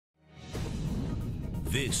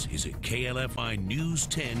This is a KLFI News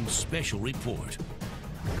 10 special report.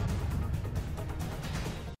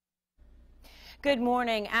 Good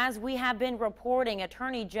morning. As we have been reporting,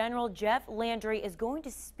 Attorney General Jeff Landry is going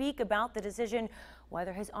to speak about the decision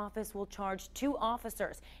whether his office will charge 2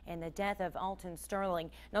 officers in the death of Alton Sterling.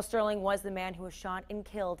 Now, Sterling was the man who was shot and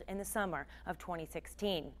killed in the summer of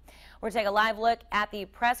 2016. We're going to take a live look at the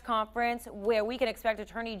press conference where we can expect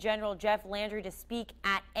Attorney General Jeff Landry to speak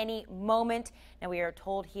at any moment. Now, we are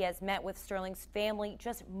told he has met with Sterling's family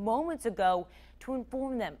just moments ago to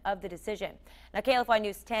inform them of the decision. Now, KLFI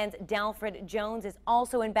News 10's Dalfred Jones is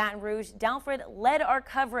also in Baton Rouge. Dalfred led our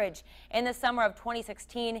coverage in the summer of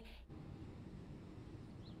 2016.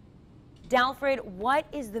 Dalfred, what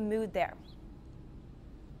is the mood there?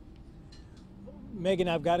 Megan,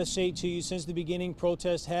 I've got to say to you, since the beginning,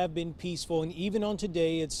 protests have been peaceful, and even on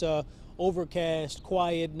today, it's overcast,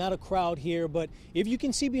 quiet, not a crowd here. But if you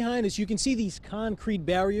can see behind us, you can see these concrete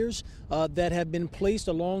barriers that have been placed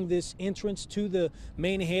along this entrance to the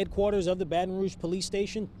main headquarters of the Baton Rouge Police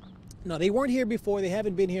Station. Now, they weren't here before. They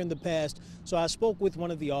haven't been here in the past. So I spoke with one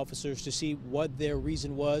of the officers to see what their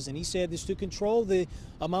reason was. And he said it's to control the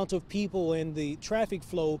amount of people and the traffic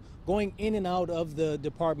flow going in and out of the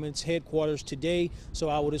department's headquarters today. So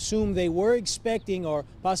I would assume they were expecting, or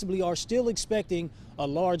possibly are still expecting, a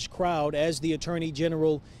large crowd as the Attorney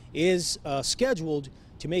General is scheduled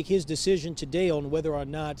to make his decision today on whether or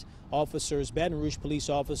not officers, Baton Rouge police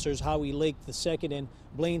officers Howie Lake II and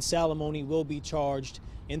Blaine Salamone, will be charged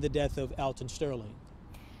in the death of Alton Sterling.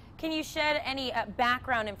 Can you shed any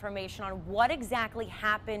background information on what exactly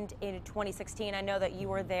happened in 2016? I know that you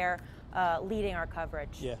were there leading our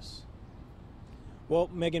coverage. Yes. Well,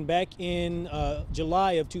 Megan, back in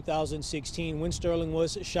July of 2016, when Sterling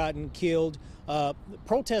was shot and killed,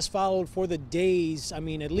 protests followed for the days. I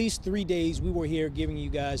mean, at least 3 days we were here giving you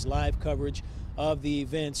guys live coverage of the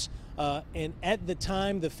events. And at the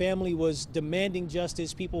time, the family was demanding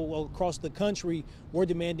justice. People across the country were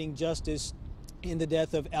demanding justice in the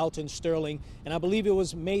death of Alton Sterling. And I believe it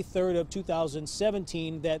was May 3rd of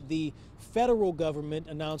 2017 that the federal government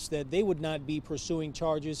announced that they would not be pursuing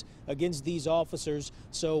charges against these officers.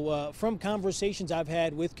 So from conversations I've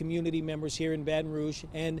had with community members here in Baton Rouge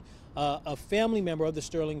and a family member of the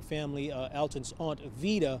Sterling family, Alton's aunt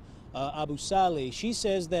Vida Abu Saleh, she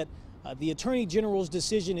says that the Attorney General's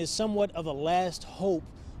decision is somewhat of a last hope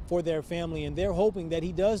for their family, and they're hoping that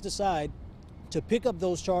he does decide to pick up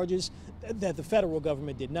those charges that the federal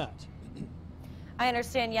government did not. I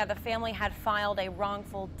understand, yeah, the family had filed a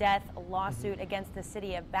wrongful death lawsuit against the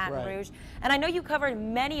city of Baton Rouge. And I know you covered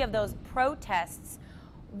many of those protests.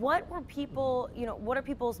 What were people, what are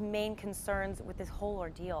people's main concerns with this whole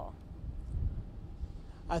ordeal?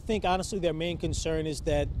 I think, honestly, their main concern is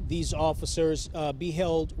that these officers be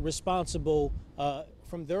held responsible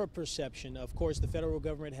from their perception. Of course, the federal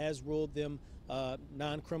government has ruled them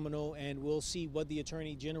non-criminal, and we'll see what the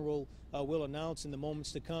Attorney General will announce in the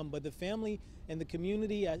moments to come. But the family and the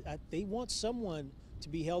community, they want someone to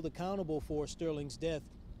be held accountable for Sterling's death,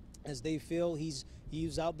 as they feel he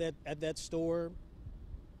was out at that store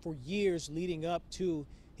for years leading up to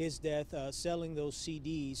his death, selling those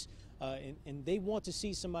CDs. And they want to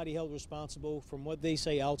see somebody held responsible. From what they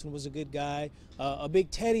say, Alton was a good guy, a big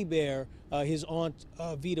teddy bear, his aunt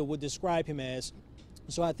Vida would describe him as.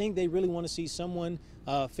 So I think they really want to see someone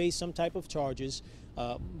face some type of charges.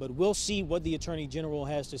 But we'll see what the Attorney General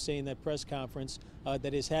has to say in that press conference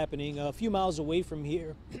that is happening a few miles away from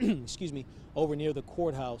here, excuse me, over near the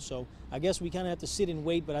courthouse. So I guess we kind of have to sit and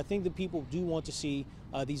wait, but I think the people do want to see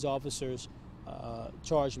these officers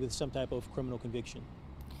charged with some type of criminal conviction.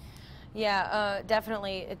 Yeah,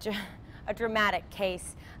 definitely a dramatic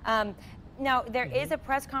case. Now, there is a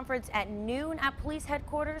press conference at noon at police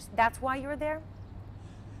headquarters. That's why you're there?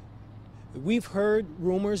 We've heard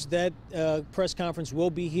rumors that press conference will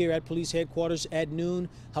be here at police headquarters at noon.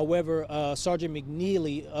 However, Sergeant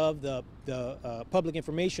McNeely of the public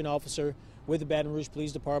information officer with the Baton Rouge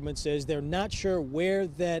Police Department says they're not sure where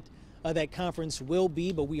that conference will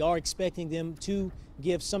be, but we are expecting them to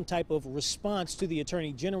give some type of response to the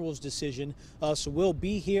Attorney General's decision. So we'll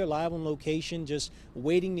be here live on location, just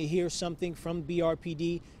waiting to hear something from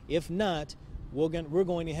BRPD. If not, we're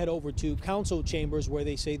going to head over to council chambers where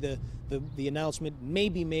they say the announcement may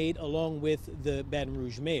be made along with the Baton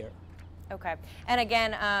Rouge mayor. Okay. And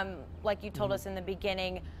again, like you told us in the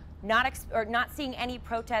beginning, not seeing any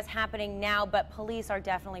protests happening now, but police are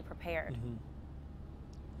definitely prepared.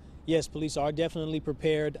 Yes, police are definitely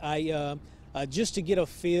prepared. just to get a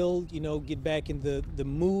feel, get back in the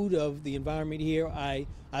mood of the environment here, I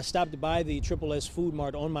stopped by the SSS Food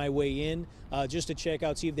Mart on my way in just to check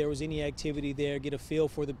out, see if there was any activity there, get a feel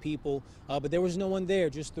for the people. But there was no one there,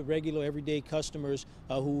 just the regular everyday customers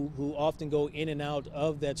who often go in and out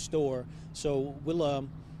of that store. So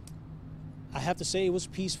I have to say it was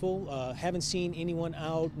peaceful. Haven't seen anyone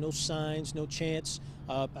out, no signs, no chants.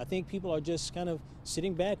 I think people are just kind of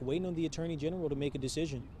sitting back, waiting on the Attorney General to make a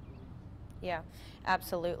decision. Yeah,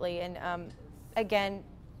 absolutely. And again,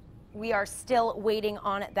 we are still waiting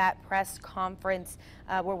on that press conference.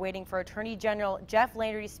 We're waiting for Attorney General Jeff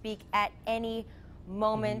Landry to speak at any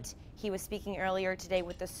moment. He was speaking earlier today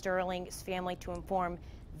with the Sterling's family to inform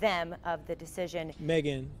them of the decision.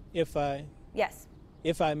 Megan, if I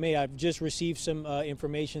may, I've just received some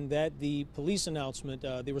information that the police announcement,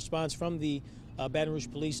 the response from the Baton Rouge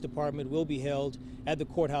Police Department will be held at the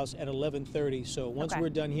courthouse at 11:30. So once we're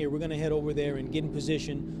done here, we're going to head over there and get in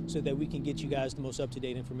position so that we can get you guys the most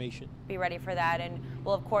up-to-date information. Be ready for that, and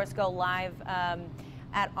we'll of course go live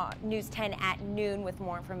at News 10 at noon with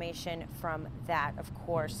more information from that, of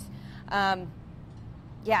course.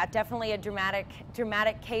 Yeah, definitely a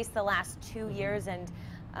dramatic case the last 2 years, and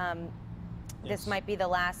this might be the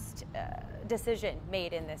last decision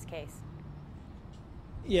made in this case.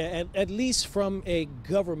 Yeah, at least from a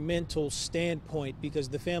governmental standpoint, because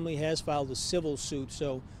the family has filed a civil suit,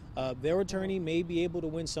 so their attorney may be able to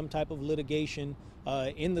win some type of litigation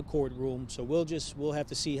in the courtroom. So we'll have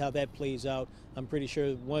to see how that plays out. I'm pretty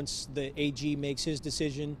sure once the AG makes his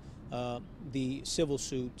decision, the civil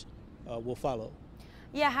suit will follow.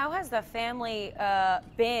 Yeah, how has the family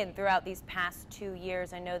been throughout these past 2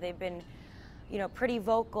 years? I know they've been, pretty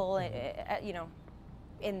vocal,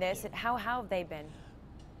 in this. How have they been?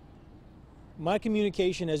 My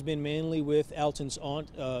communication has been mainly with Alton's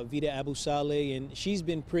aunt, Vida Abu Saleh, and she's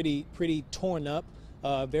been pretty torn up,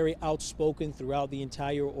 very outspoken throughout the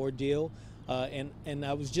entire ordeal. And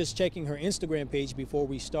I was just checking her Instagram page before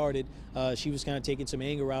we started. She was kind of taking some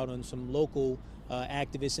anger out on some local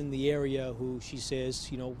activists in the area who she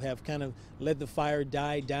says, have kind of let the fire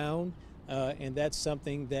die down. And that's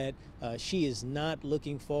something that she is not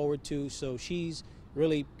looking forward to. So she's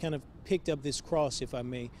really kind of picked up this cross, if I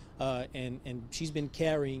may, and she's been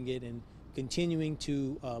carrying it and continuing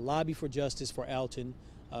to lobby for justice for Alton.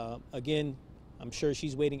 Again, I'm sure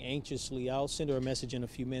she's waiting anxiously. I'll send her a message in a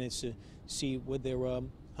few minutes to see what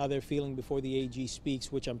how they're feeling before the AG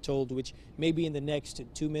speaks, which I'm told, which may be in the next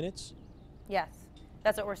 2 minutes. Yes,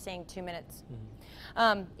 that's what we're seeing, 2 minutes.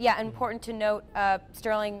 Yeah, important to note,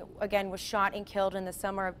 Sterling, again, was shot and killed in the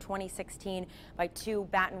summer of 2016 by 2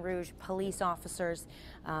 Baton Rouge police officers.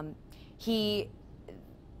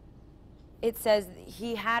 It says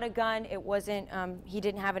he had a gun. It wasn't, he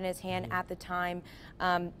didn't have it in his hand at the time.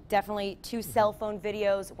 Definitely 2 cell phone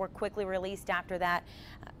videos were quickly released after that,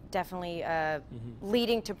 definitely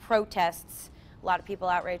leading to protests. A lot of people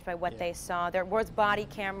outraged by what they saw. There was body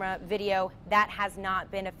camera video that has not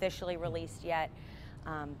been officially released yet.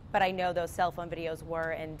 But I know those cell phone videos were,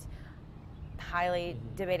 and highly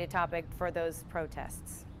debated topic for those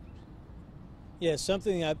protests. Yeah,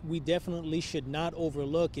 something that we definitely should not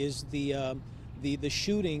overlook is the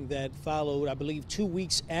shooting that followed, I believe, 2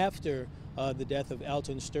 weeks after the death of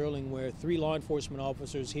Alton Sterling, where 3 law enforcement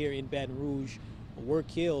officers here in Baton Rouge were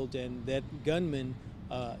killed, and that gunman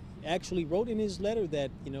actually wrote in his letter that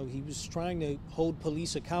he was trying to hold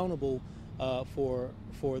police accountable for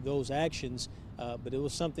those actions. But it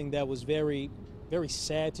was something that was very, very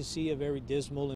sad to see, a very dismal